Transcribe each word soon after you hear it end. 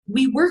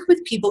we work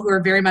with people who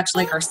are very much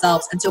like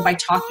ourselves. And so by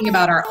talking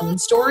about our own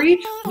story,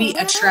 we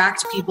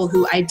attract people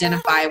who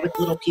identify with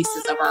little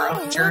pieces of our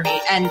own journey,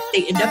 and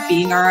they end up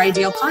being our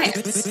ideal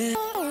clients. I've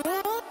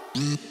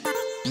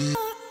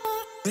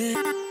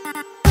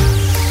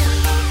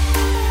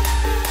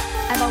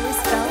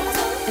always felt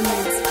and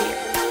then scared.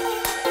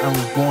 I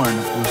was born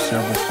with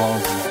cerebral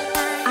palsy.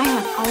 I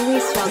have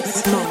always felt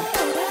small.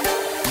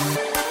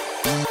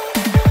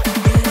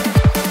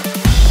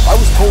 I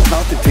was told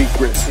not to take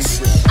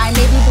risks. I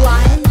may be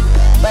blind,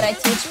 but I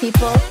teach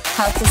people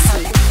how to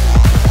see.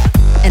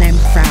 And I'm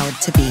proud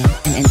to be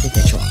an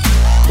individual.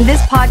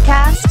 This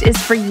podcast is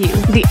for you,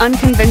 the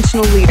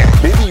unconventional leader.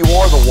 Maybe you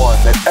are the one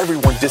that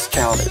everyone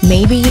discounted.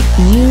 Maybe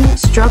you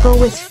struggle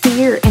with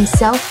fear and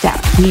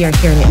self-doubt. We are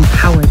here to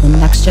empower the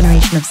next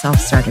generation of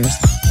self-starters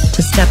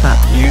to step up,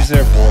 Use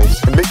their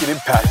voice. And make an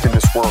impact in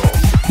this world.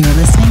 You're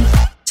listening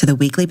to The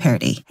Weekly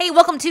Parody. Hey,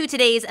 welcome to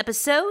today's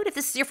episode. If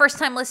this is your first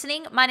time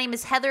listening, my name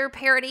is Heather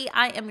Parody.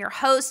 I am your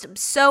host. I'm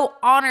so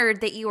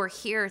honored that you are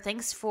here.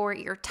 Thanks for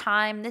your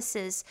time. This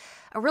is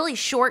a really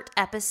short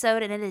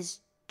episode, and it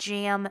is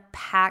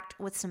jam-packed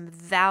with some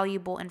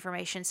valuable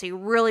information. So you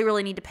really,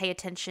 really need to pay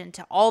attention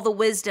to all the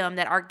wisdom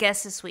that our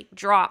guest this week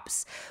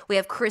drops. We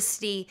have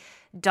Kristi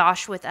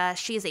Dosh with us.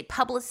 She is a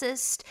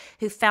publicist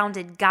who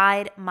founded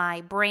Guide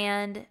My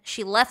Brand.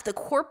 She left the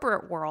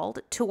corporate world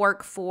to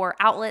work for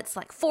outlets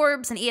like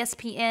Forbes and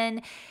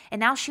ESPN, and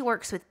now she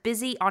works with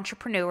busy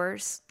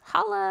entrepreneurs.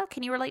 Holla,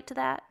 can you relate to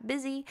that?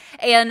 Busy.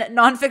 And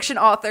nonfiction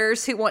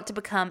authors who want to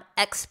become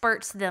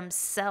experts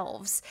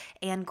themselves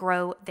and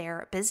grow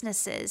their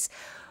businesses.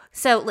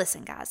 So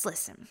listen, guys,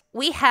 listen.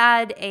 We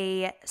had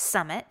a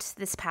summit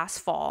this past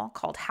fall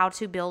called How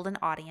to Build an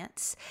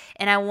Audience,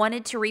 and I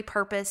wanted to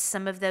repurpose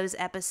some of those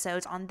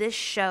episodes on this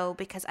show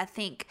because I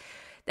think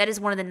that is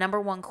one of the number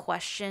one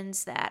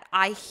questions that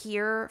I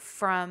hear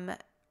from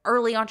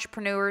early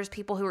entrepreneurs,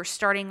 people who are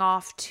starting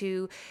off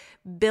to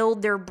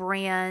build their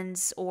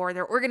brands or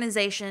their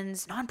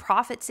organizations,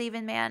 nonprofits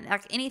even, man,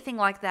 like anything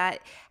like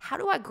that. How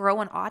do I grow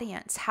an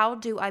audience? How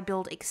do I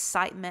build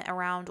excitement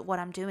around what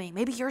I'm doing?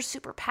 Maybe you're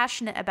super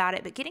passionate about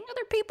it, but getting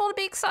other people to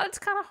be excited is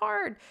kind of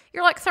hard.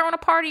 You're like throwing a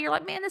party. You're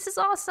like, man, this is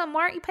awesome.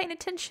 Why aren't you paying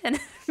attention?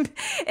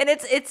 And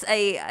it's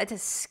a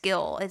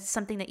skill. It's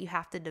something that you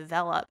have to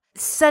develop.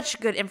 Such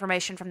good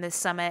information from this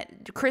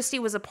summit. Kristi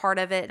was a part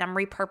of it, and I'm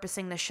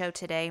repurposing the show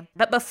today.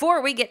 But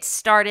before we get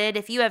started,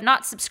 if you have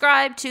not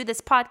subscribed to this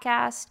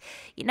podcast,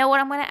 you know what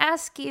I'm going to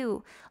ask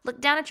you?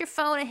 Look down at your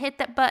phone and hit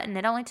that button.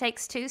 It only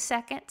takes 2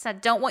 seconds. I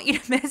don't want you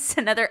to miss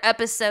another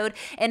episode.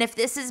 And if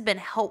this has been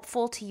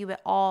helpful to you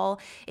at all,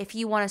 if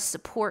you want to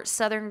support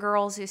Southern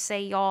girls who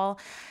say y'all,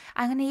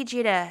 I'm going to need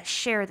you to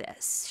share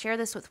this. Share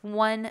this with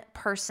one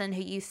person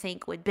who you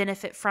think would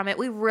benefit from it.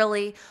 We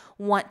really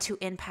want to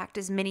impact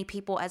as many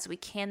people as we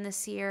can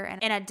this year.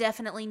 And I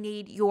definitely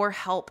need your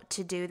help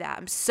to do that.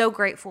 I'm so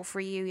grateful for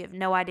you. You have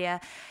no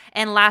idea.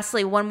 And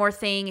lastly, one more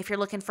thing. If you're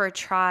looking for a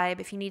tribe,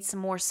 if you need some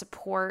more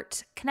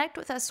support, connect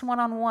with us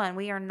one-on-one.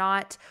 We are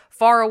not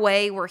far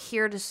away. We're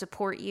here to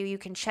support you. You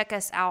can check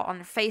us out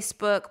on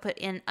Facebook, put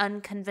in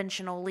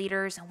Unconventional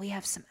Leaders, and we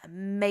have some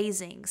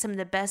of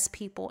the best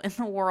people in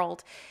the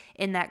world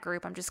in that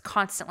group. I'm just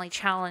constantly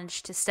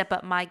challenged to step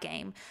up my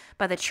game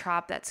by the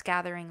tribe that's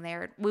gathering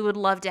there. We would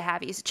love to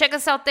have you. So check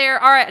us out there.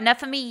 All right,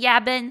 enough of me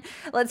yabbing.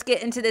 Let's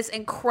get into this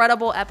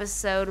incredible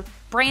episode.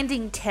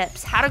 Branding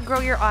tips, how to grow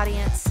your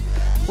audience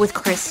with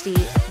Kristi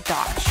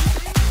Dosh.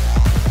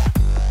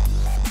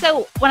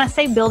 So when I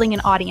say building an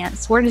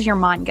audience, where does your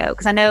mind go?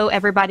 Because I know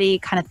everybody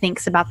kind of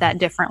thinks about that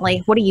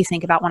differently. What do you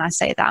think about when I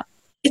say that?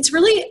 It's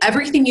really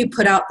everything you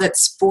put out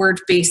that's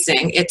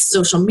forward-facing. It's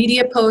social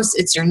media posts,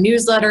 it's your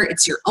newsletter,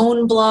 it's your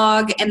own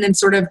blog, and then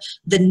sort of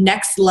the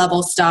next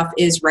level stuff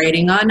is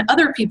writing on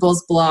other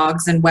people's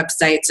blogs and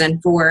websites,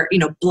 and for,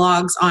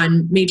 blogs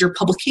on major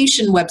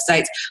publication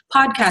websites,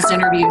 podcast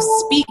interviews,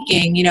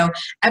 speaking.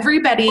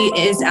 Everybody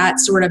is at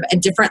sort of a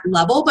different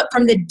level, but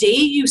from the day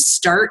you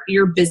start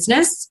your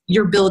business,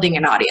 you're building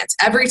an audience.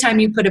 Every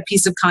time you put a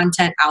piece of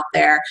content out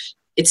there,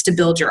 it's to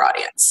build your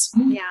audience.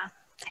 Yeah.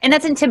 And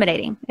that's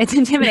intimidating. It's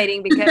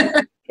intimidating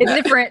because it's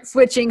different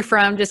switching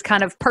from just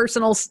kind of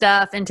personal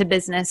stuff into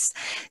business.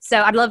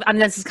 So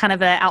this is kind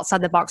of an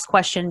outside the box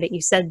question, but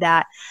you said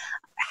that.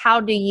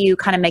 How do you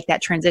kind of make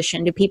that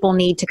transition? Do people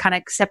need to kind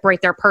of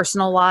separate their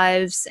personal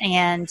lives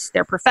and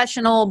their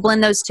professional,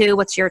 blend those two?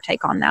 What's your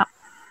take on that?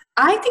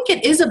 I think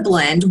it is a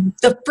blend.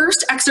 The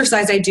first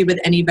exercise I do with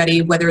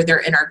anybody, whether they're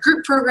in our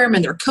group program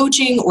and they're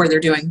coaching or they're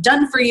doing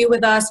Done For You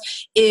with us,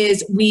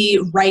 is we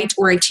write,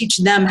 or I teach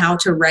them how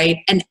to write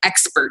an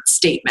expert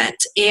statement.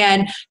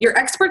 And your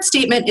expert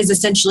statement is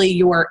essentially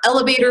your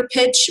elevator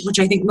pitch, which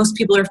I think most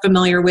people are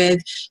familiar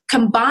with,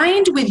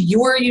 combined with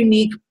your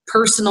unique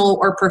personal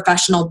or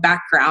professional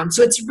background.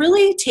 So it's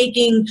really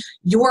taking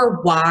your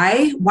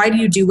why. Why do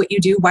you do what you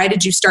do? Why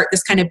did you start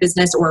this kind of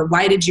business? Or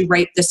why did you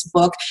write this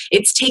book?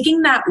 It's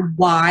taking that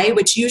why,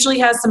 which usually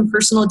has some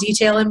personal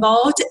detail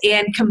involved,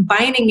 and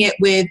combining it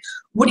with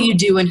what do you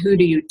do and who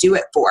do you do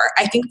it for?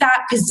 I think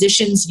that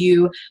positions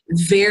you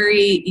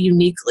very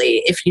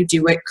uniquely if you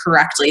do it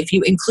correctly. If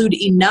you include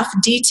enough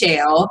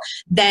detail,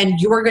 then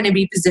you're going to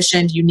be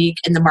positioned unique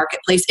in the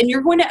marketplace, and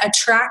you're going to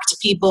attract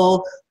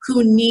people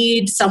who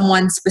need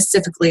someone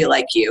specifically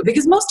like you.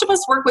 Because most of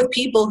us work with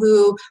people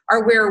who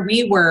are where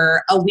we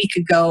were a week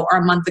ago or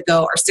a month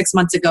ago or 6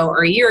 months ago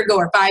or a year ago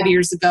or 5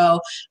 years ago.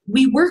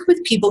 We work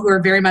with people who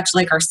are very much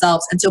like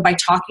ourselves. And so by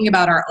talking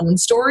about our own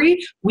story,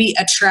 we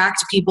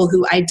attract people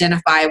who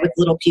identify with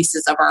little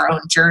pieces of our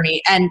own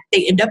journey, and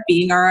they end up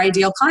being our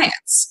ideal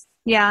clients.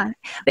 Yeah.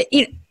 But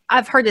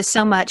I've heard this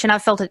so much, and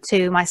I've felt it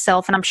too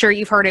myself, and I'm sure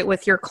you've heard it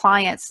with your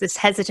clients, this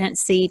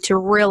hesitancy to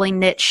really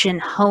niche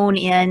and hone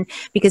in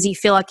because you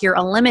feel like you're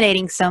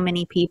eliminating so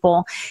many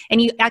people.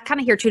 And I kind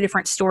of hear two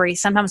different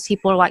stories. Sometimes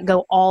people are like,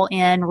 go all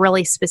in,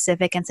 really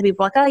specific, and some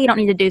people are like, oh, you don't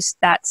need to do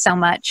that so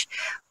much.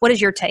 What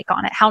is your take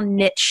on it? How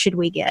niche should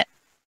we get?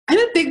 I'm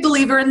a big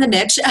believer in the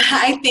niche.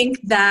 I think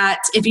that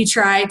if you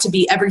try to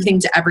be everything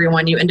to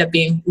everyone, you end up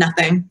being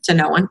nothing to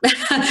no one.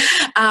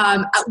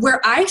 Where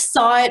I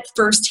saw it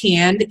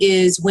firsthand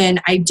is when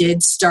I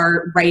did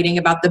start writing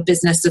about the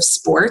business of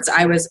sports.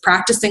 I was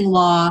practicing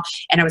law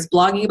and I was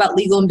blogging about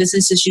legal and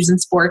business issues in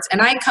sports,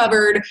 and I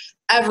covered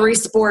every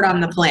sport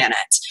on the planet.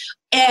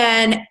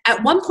 And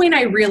at one point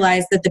I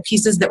realized that the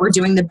pieces that were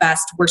doing the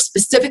best were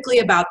specifically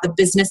about the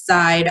business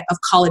side of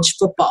college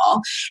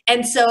football.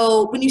 And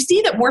so when you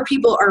see that more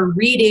people are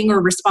reading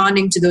or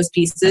responding to those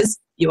pieces,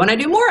 you want to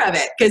do more of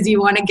it because you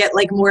want to get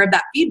like more of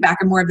that feedback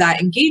and more of that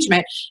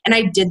engagement. And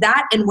I did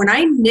that. And when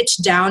I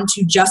niched down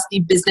to just the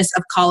business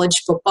of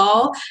college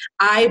football,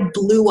 I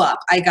blew up.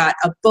 I got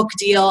a book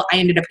deal. I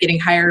ended up getting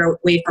hired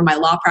away from my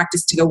law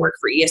practice to go work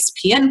for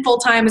ESPN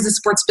full-time as a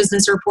sports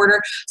business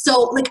reporter.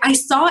 So like I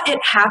saw it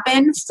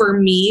happen for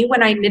me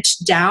when I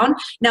niched down.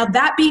 Now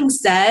that being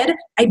said,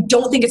 I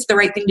don't think it's the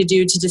right thing to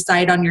do to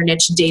decide on your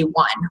niche day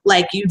one.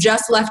 Like you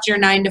just left your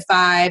 9 to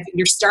 5,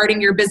 you're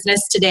starting your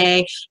business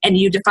today, and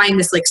you define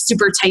this like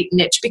super tight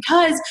niche,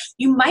 because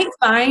you might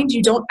find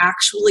you don't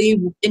actually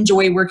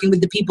enjoy working with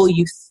the people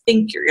you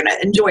think you're going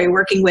to enjoy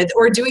working with,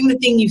 or doing the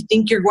thing you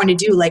think you're going to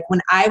do. Like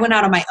when I went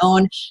out on my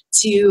own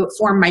to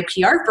form my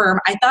PR firm,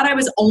 I thought I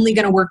was only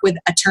going to work with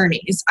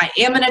attorneys. I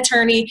am an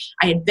attorney.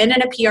 I had been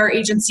in a PR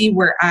agency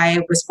where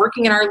I was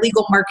working in our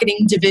legal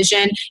marketing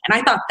division, and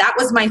I thought that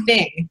was my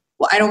thing.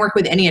 Well, I don't work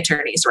with any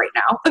attorneys right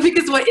now,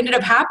 because what ended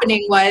up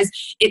happening was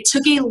it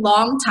took a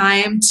long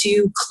time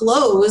to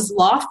close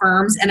law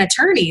firms and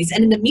attorneys.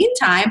 And in the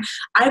meantime,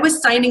 I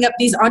was signing up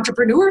these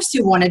entrepreneurs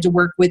who wanted to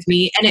work with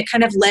me, and it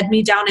kind of led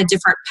me down a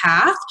different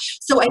path.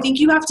 So I think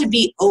you have to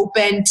be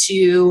open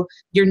to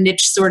your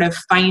niche sort of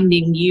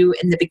finding you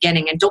in the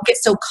beginning, and don't get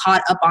so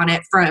caught up on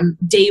it from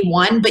day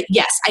one. But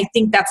yes, I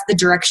think that's the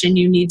direction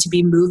you need to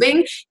be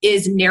moving,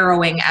 is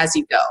narrowing as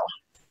you go.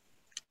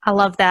 I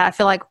love that. I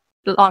feel like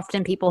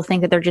often people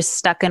think that they're just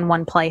stuck in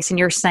one place, and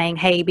you're saying,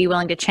 hey, be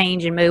willing to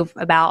change and move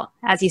about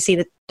as you see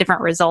the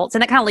different results.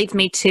 And that kind of leads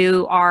me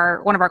to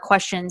one of our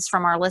questions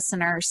from our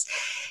listeners.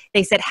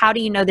 They said, how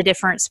do you know the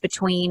difference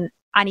between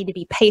I need to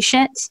be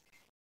patient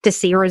to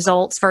see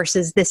results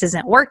versus this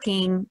isn't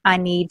working, I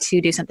need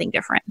to do something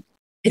different?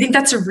 I think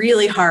that's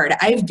really hard.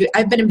 I've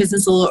been in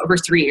business a little over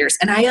 3 years,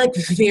 and I like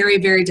very,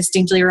 very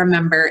distinctly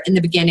remember in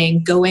the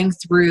beginning going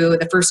through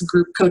the first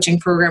group coaching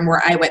program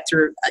where I went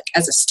through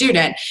as a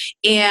student,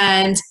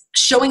 and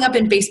showing up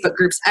in Facebook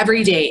groups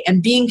every day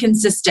and being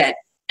consistent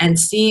and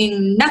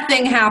seeing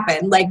nothing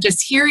happen, like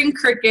just hearing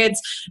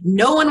crickets.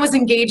 No one was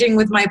engaging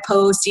with my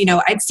posts.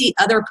 I'd see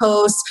other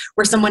posts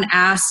where someone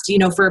asked,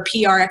 for a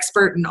PR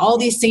expert, and all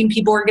these same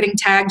people were getting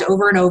tagged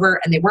over and over,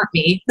 and they weren't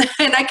me.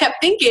 And I kept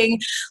thinking,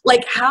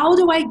 like, how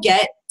do I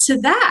get to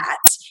that?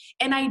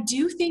 And I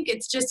do think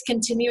it's just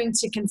continuing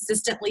to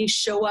consistently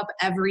show up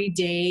every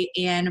day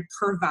and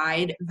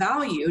provide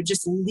value,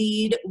 just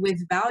lead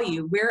with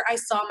value. Where I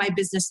saw my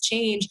business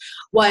change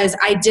was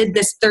I did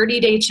this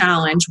 30-day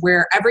challenge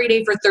where every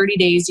day for 30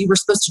 days, you were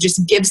supposed to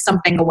just give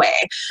something away.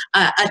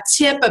 A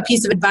tip, a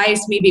piece of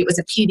advice, maybe it was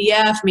a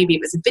PDF, maybe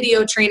it was a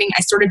video training.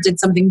 I sort of did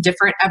something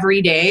different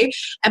every day.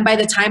 And by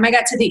the time I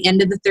got to the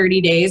end of the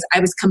 30 days, I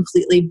was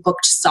completely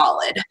booked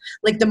solid.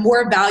 Like the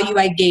more value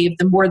I gave,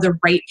 the more the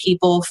right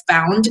people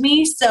found me.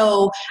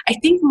 So I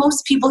think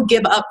most people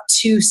give up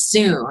too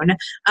soon.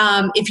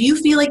 If you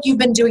feel like you've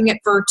been doing it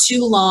for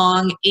too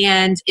long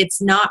and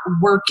it's not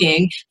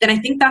working, then I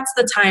think that's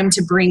the time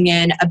to bring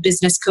in a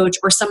business coach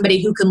or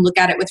somebody who can look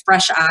at it with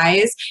fresh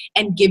eyes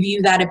and give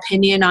you that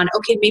opinion on,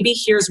 okay, maybe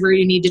here's where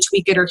you need to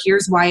tweak it, or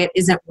here's why it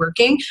isn't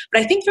working.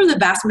 But I think for the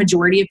vast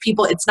majority of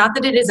people, it's not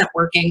that it isn't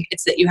working,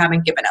 it's that you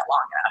haven't given it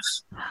long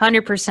enough.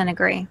 100%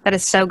 agree. That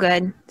is so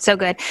good. So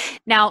good.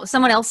 Now,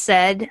 someone else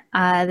said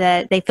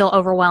that they feel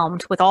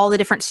overwhelmed with all the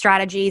different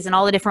strategies and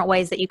all the different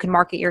ways that you can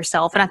market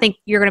yourself. And I think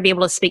you're going to be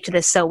able to speak to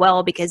this so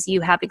well because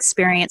you have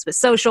experience with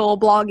social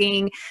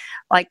blogging,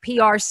 like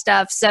PR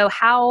stuff. So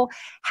how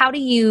do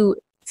you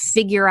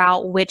figure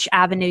out which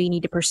avenue you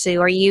need to pursue?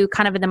 Are you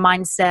kind of in the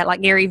mindset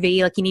like Gary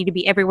Vee, like you need to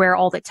be everywhere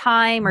all the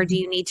time? Or do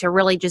you need to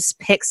really just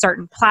pick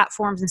certain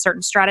platforms and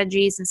certain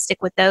strategies and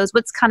stick with those?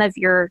 What's kind of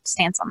your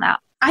stance on that?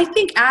 I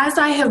think as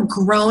I have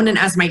grown and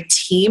as my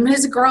team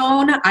has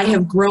grown, I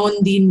have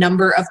grown the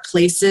number of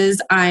places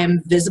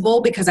I'm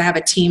visible because I have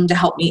a team to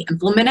help me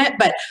implement it.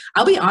 But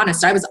I'll be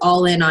honest, I was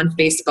all in on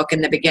Facebook in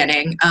the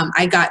beginning.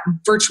 I got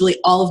virtually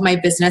all of my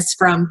business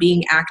from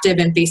being active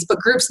in Facebook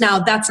groups. Now,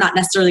 that's not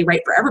necessarily right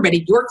for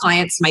everybody. Your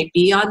clients might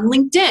be on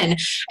LinkedIn.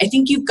 I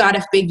think you've got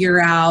to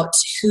figure out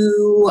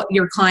who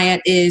your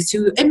client is,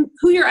 and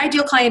who your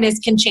ideal client is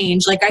can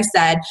change. Like I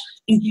said,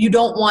 you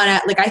don't want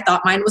to, like I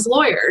thought mine was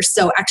lawyers.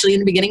 So actually in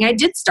the beginning, I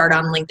did start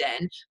on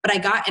LinkedIn, but I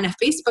got in a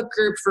Facebook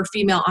group for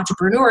female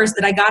entrepreneurs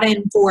that I got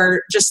in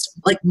for just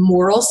like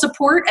moral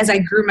support as I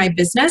grew my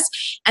business.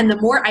 And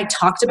the more I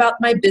talked about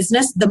my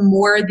business, the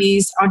more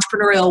these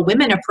entrepreneurial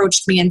women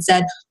approached me and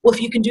said, well, if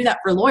you can do that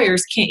for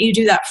lawyers, can't you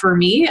do that for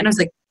me? And I was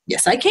like,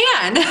 yes, I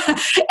can.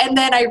 And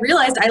then I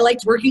realized I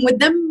liked working with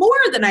them more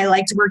than I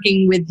liked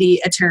working with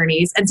the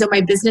attorneys. And so my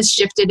business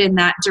shifted in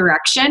that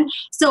direction.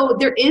 So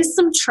there is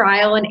some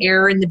trial and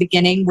error in the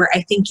beginning where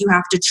I think you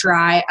have to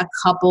try a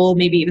couple,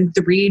 maybe even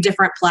 3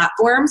 different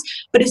platforms.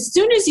 But as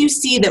soon as you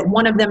see that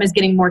one of them is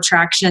getting more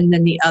traction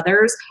than the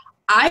others,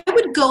 I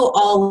would go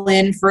all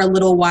in for a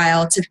little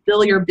while to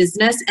fill your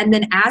business. And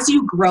then as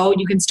you grow,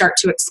 you can start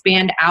to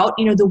expand out.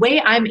 You know, the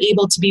way I'm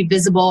able to be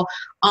visible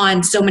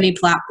on so many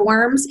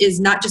platforms is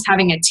not just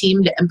having a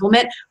team to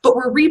implement, but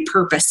we're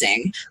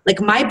repurposing.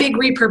 Like my big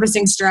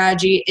repurposing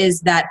strategy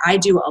is that I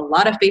do a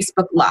lot of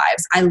Facebook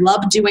Lives. I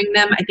love doing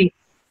them. I think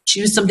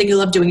choose something you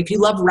love doing. If you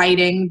love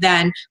writing,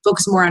 then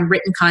focus more on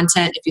written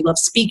content. If you love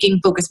speaking,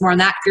 focus more on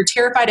that. If you're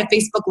terrified of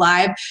Facebook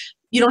Live,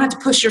 you don't have to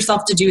push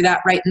yourself to do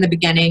that right in the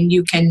beginning.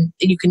 You can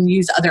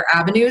use other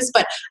avenues,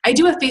 but I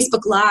do a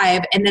Facebook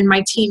Live and then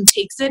my team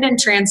takes it and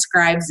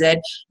transcribes it.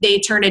 They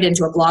turn it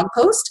into a blog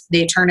post.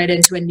 They turn it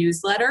into a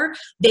newsletter.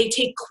 They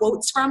take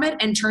quotes from it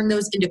and turn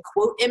those into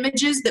quote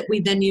images that we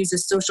then use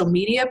as social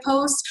media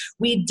posts.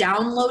 We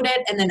download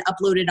it and then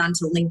upload it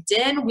onto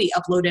LinkedIn. We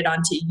upload it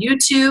onto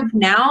YouTube.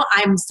 Now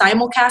I'm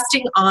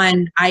simulcasting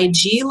on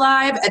IG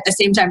Live at the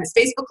same time as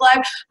Facebook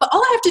Live, but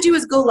all I have to do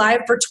is go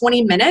live for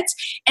 20 minutes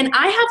and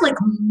I have like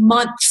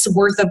months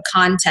worth of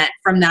content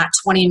from that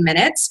 20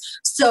 minutes.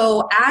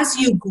 So as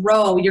you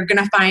grow, you're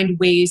going to find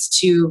ways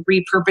to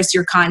repurpose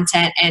your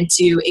content and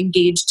to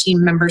engage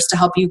team members to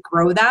help you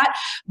grow that.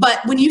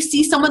 But when you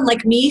see someone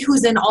like me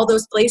who's in all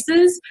those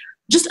places,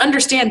 just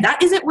understand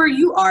that isn't where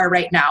you are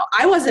right now.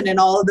 I wasn't in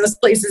all of those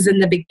places in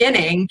the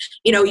beginning.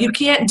 You know, you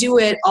can't do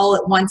it all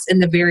at once in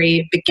the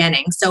very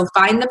beginning. So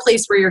find the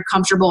place where you're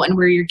comfortable and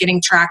where you're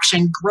getting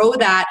traction, grow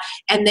that,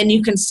 and then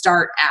you can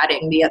start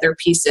adding the other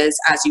pieces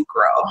as you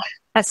grow.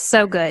 That's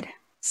so good.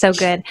 So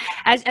good.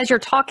 As you're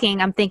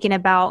talking, I'm thinking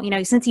about, you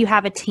know, since you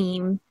have a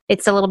team,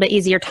 it's a little bit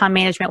easier time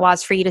management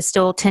wise for you to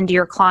still tend to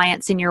your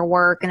clients and your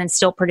work and then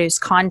still produce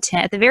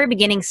content. At the very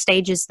beginning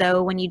stages,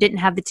 though, when you didn't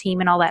have the team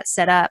and all that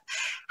set up,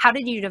 how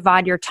did you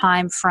divide your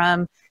time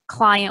from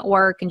client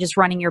work and just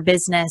running your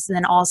business and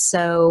then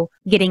also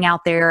getting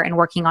out there and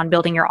working on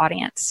building your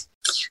audience?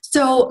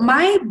 So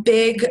my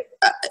big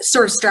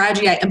sort of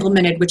strategy I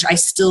implemented, which I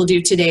still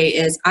do today,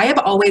 is I have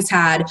always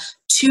had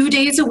 2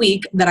 days a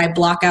week that I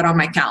block out on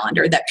my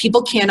calendar that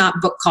people cannot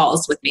book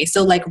calls with me.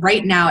 So like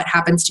right now it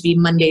happens to be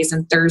Mondays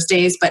and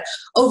Thursdays, but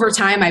over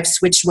time I've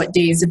switched what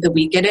days of the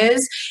week it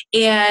is.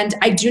 And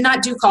I do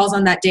not do calls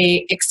on that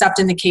day except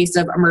in the case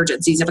of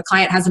emergencies. If a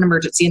client has an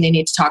emergency and they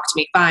need to talk to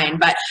me, fine.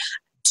 But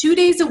 2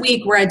 days a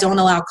week where I don't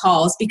allow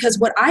calls, because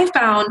what I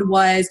found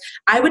was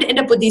I would end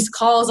up with these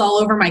calls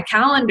all over my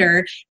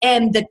calendar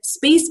and the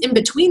space in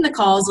between the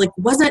calls like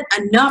wasn't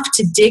enough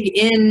to dig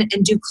in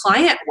and do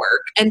client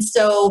work. And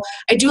so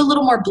I do a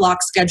little more block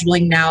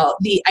scheduling now.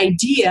 The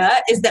idea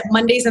is that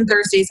Mondays and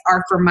Thursdays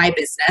are for my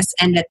business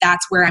and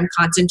that's where I'm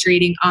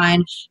concentrating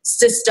on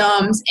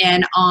systems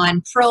and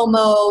on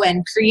promo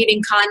and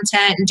creating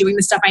content and doing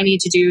the stuff I need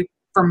to do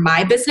for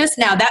my business.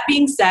 Now, that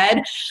being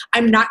said,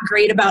 I'm not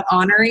great about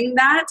honoring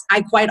that.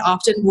 I quite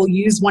often will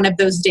use one of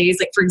those days.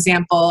 Like, for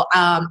example,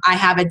 I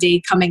have a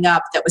day coming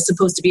up that was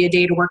supposed to be a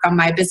day to work on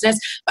my business,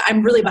 but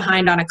I'm really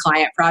behind on a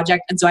client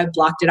project. And so I've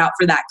blocked it out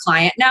for that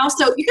client now.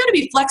 So you got to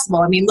be flexible.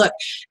 I mean, look,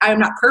 I'm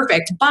not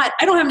perfect, but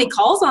I don't have any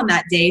calls on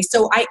that day.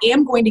 So I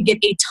am going to get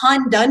a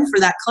ton done for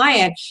that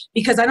client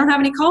because I don't have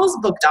any calls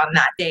booked on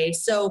that day.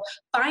 So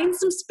find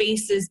some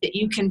spaces that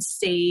you can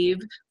save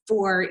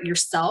for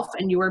yourself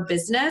and your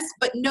business,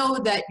 but know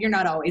that you're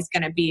not always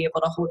going to be able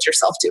to hold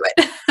yourself to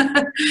it.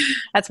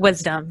 That's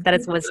wisdom. That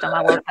is wisdom.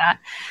 I love that.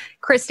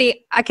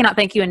 Kristi, I cannot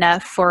thank you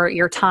enough for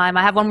your time.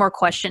 I have one more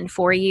question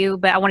for you,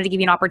 but I wanted to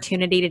give you an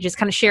opportunity to just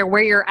kind of share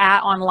where you're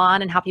at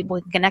online and how people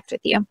can connect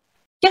with you.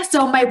 Yeah,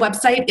 so my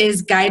website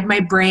is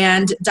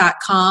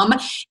guidemybrand.com,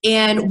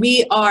 and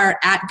we are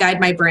at Guide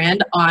My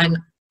Brand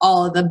on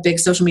all of the big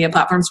social media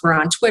platforms. We're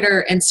on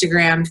Twitter,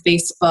 Instagram,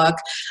 Facebook.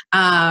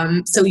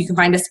 So you can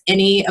find us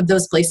any of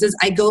those places.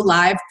 I go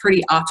live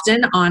pretty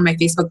often on my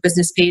Facebook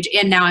business page.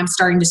 And now I'm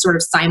starting to sort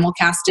of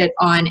simulcast it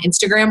on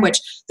Instagram, which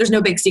there's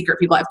no big secret,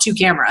 people. I have 2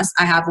 cameras.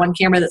 I have one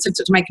camera that's hooked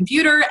up to my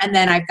computer, and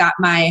then I've got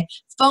my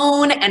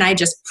phone, and I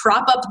just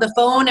prop up the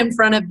phone in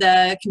front of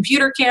the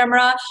computer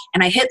camera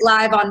and I hit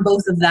live on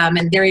both of them.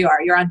 And there you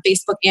are. You're on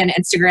Facebook and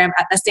Instagram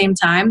at the same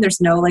time.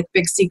 There's no like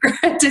big secret.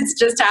 It's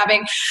just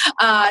having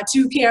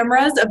 2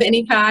 cameras of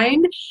any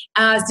kind.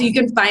 So you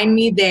can find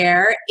me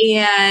there.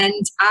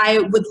 And I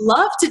would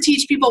love to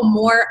teach people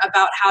more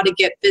about how to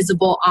get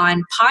visible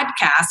on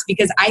podcasts,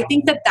 because I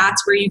think that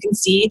that's where you can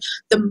see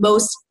the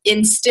most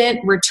instant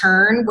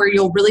return, where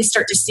you'll really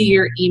start to see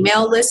your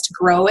email list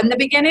grow in the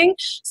beginning.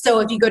 So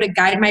if you go to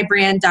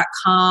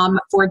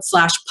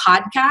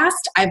guidemybrand.com/podcast,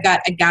 I've got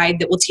a guide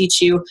that will teach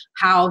you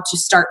how to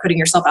start putting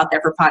yourself out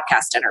there for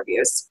podcast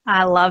interviews.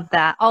 I love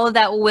that. All of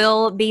that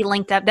will be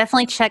linked up.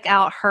 Definitely check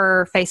out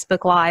her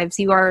Facebook Lives.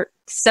 You are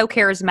so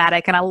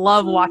charismatic, and I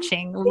love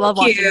watching.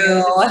 Watching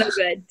you. It's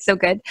so good. So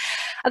good.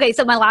 Okay,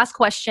 so my last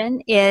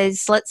question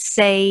is, let's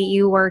say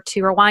you were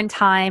to rewind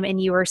time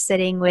and you were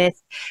sitting with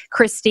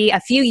Kristi a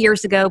few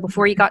years ago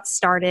before you got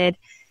started.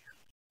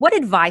 What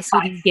advice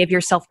would you give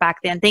yourself back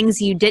then? Things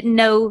you didn't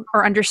know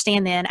or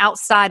understand then,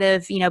 outside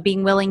of,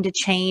 being willing to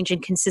change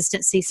and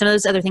consistency, some of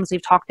those other things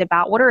we've talked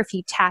about. What are a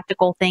few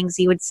tactical things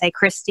you would say,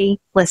 Kristi,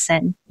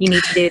 listen, you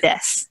need to do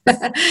this?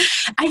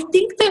 I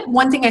think that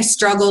one thing I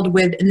struggled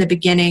with in the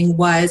beginning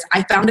was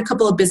I found a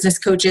couple of business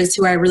coaches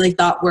who I really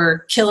thought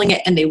were killing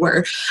it, and they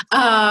were.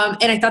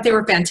 And I thought they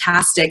were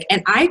fantastic.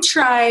 And I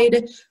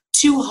tried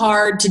too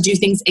hard to do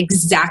things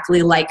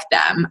exactly like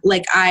them.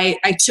 Like I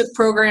took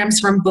programs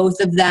from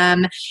both of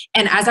them.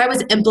 And as I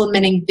was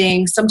implementing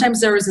things, sometimes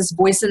there was this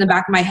voice in the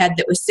back of my head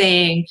that was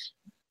saying,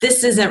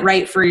 this isn't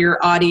right for your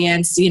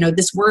audience,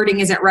 this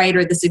wording isn't right,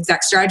 or this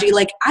exact strategy.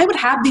 Like I would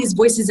have these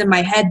voices in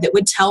my head that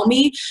would tell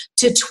me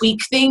to tweak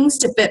things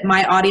to fit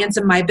my audience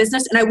and my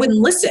business, and I wouldn't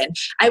listen.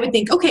 I would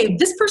think, okay,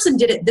 this person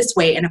did it this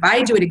way, and if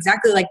I do it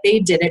exactly like they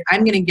did it,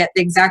 I'm going to get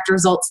the exact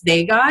results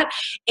they got.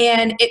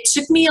 And it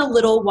took me a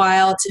little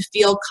while to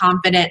feel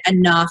confident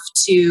enough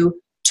to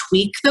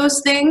tweak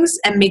those things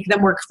and make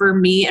them work for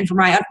me and for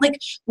my, like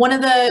one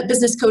of the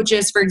business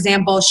coaches, for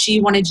example,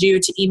 she wanted you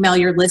to email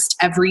your list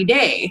every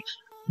day.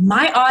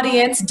 My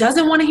audience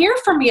doesn't want to hear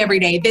from me every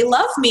day. They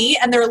love me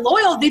and they're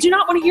loyal. They do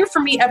not want to hear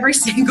from me every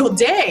single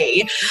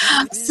day.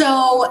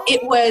 So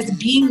it was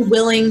being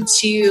willing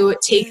to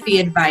take the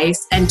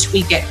advice and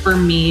tweak it for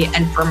me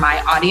and for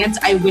my audience.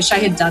 I wish I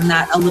had done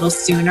that a little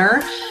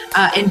sooner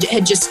and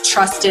had just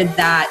trusted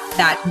that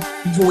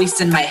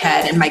voice in my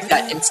head and my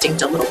gut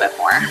instinct a little bit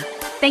more.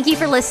 Thank you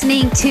for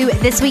listening to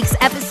this week's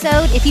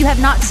episode. If you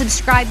have not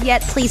subscribed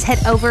yet, please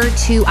head over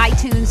to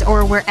iTunes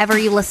or wherever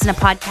you listen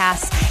to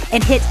podcasts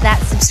and hit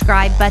that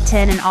subscribe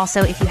button. And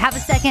also, if you have a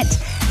second,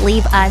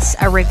 leave us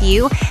a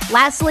review.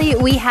 Lastly,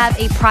 we have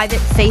a private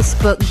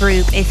Facebook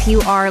group if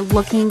you are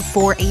looking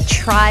for a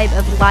tribe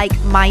of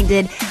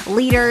like-minded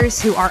leaders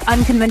who are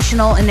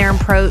unconventional in their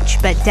approach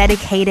but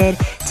dedicated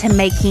to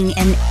making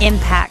an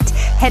impact.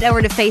 Head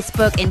over to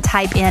Facebook and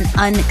type in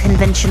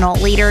Unconventional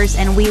Leaders,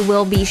 and we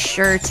will be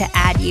sure to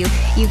add you.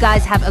 You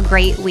guys have a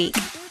great week.